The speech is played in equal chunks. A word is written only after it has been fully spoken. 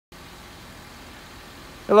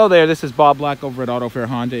Hello there, this is Bob Black over at Auto Fair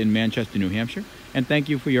Honda in Manchester, New Hampshire, and thank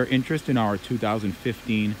you for your interest in our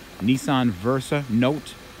 2015 Nissan Versa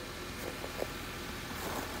Note.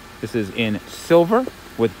 This is in silver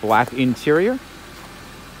with black interior.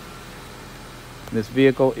 This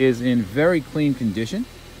vehicle is in very clean condition.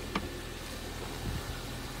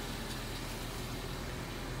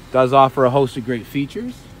 Does offer a host of great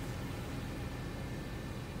features.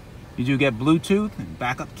 You do get Bluetooth and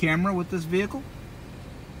backup camera with this vehicle.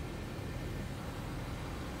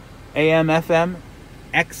 AM, FM,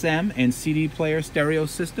 XM, and CD player stereo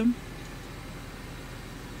system.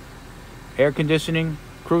 Air conditioning,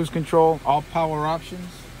 cruise control, all power options.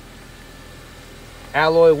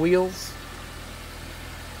 Alloy wheels.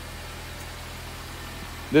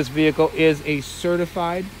 This vehicle is a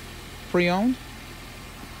certified pre-owned.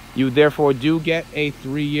 You therefore do get a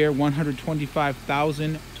 3-year,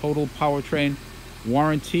 125,000 total powertrain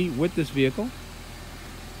warranty with this vehicle.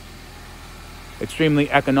 Extremely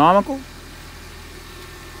economical.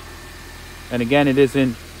 And again, it is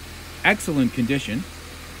in excellent condition.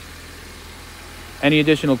 Any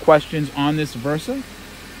additional questions on this Versa?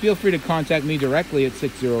 Feel free to contact me directly at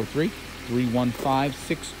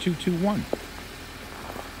 603-315-6221.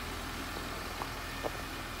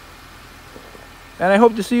 And I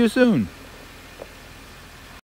hope to see you soon.